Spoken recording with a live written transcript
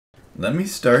Let me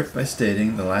start by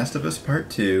stating The Last of Us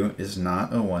Part 2 is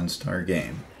not a 1-star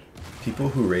game. People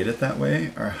who rate it that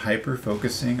way are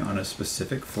hyper-focusing on a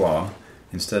specific flaw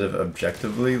instead of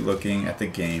objectively looking at the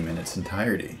game in its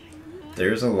entirety.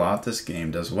 There's a lot this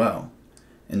game does well.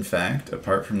 In fact,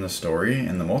 apart from the story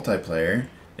and the multiplayer,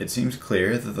 it seems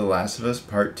clear that The Last of Us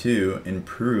Part 2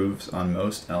 improves on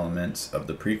most elements of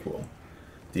the prequel.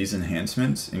 These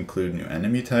enhancements include new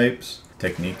enemy types,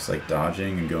 techniques like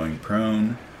dodging and going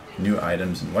prone, new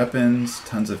items and weapons,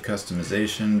 tons of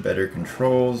customization, better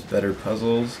controls, better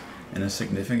puzzles, and a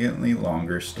significantly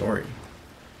longer story.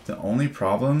 The only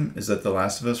problem is that the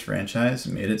Last of Us franchise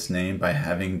made its name by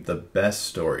having the best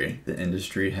story the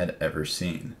industry had ever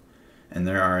seen. And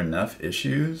there are enough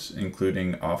issues,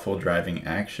 including awful driving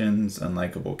actions,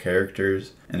 unlikable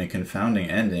characters, and a confounding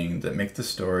ending that make the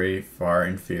story far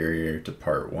inferior to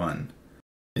Part 1.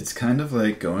 It's kind of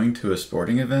like going to a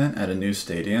sporting event at a new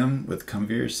stadium with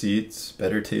comfier seats,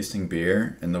 better tasting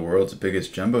beer, and the world's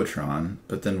biggest jumbotron,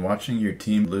 but then watching your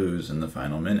team lose in the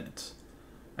final minutes.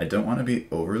 I don't want to be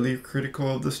overly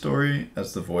critical of the story,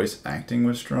 as the voice acting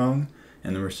was strong,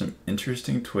 and there were some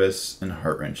interesting twists and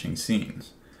heart-wrenching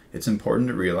scenes. It's important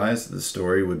to realize that the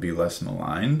story would be less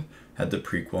maligned had the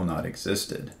prequel not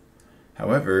existed.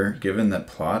 However, given that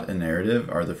plot and narrative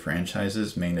are the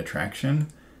franchise's main attraction,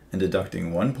 and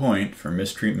deducting 1 point for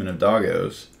mistreatment of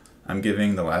doggos, I'm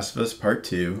giving The Last of Us Part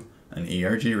 2 an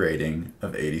ERG rating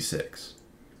of 86.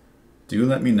 Do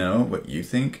let me know what you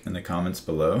think in the comments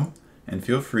below, and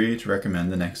feel free to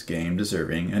recommend the next game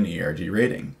deserving an ERG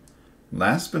rating.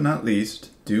 Last but not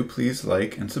least, do please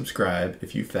like and subscribe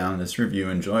if you found this review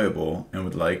enjoyable and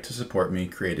would like to support me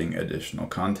creating additional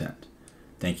content.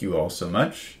 Thank you all so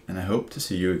much, and I hope to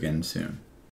see you again soon.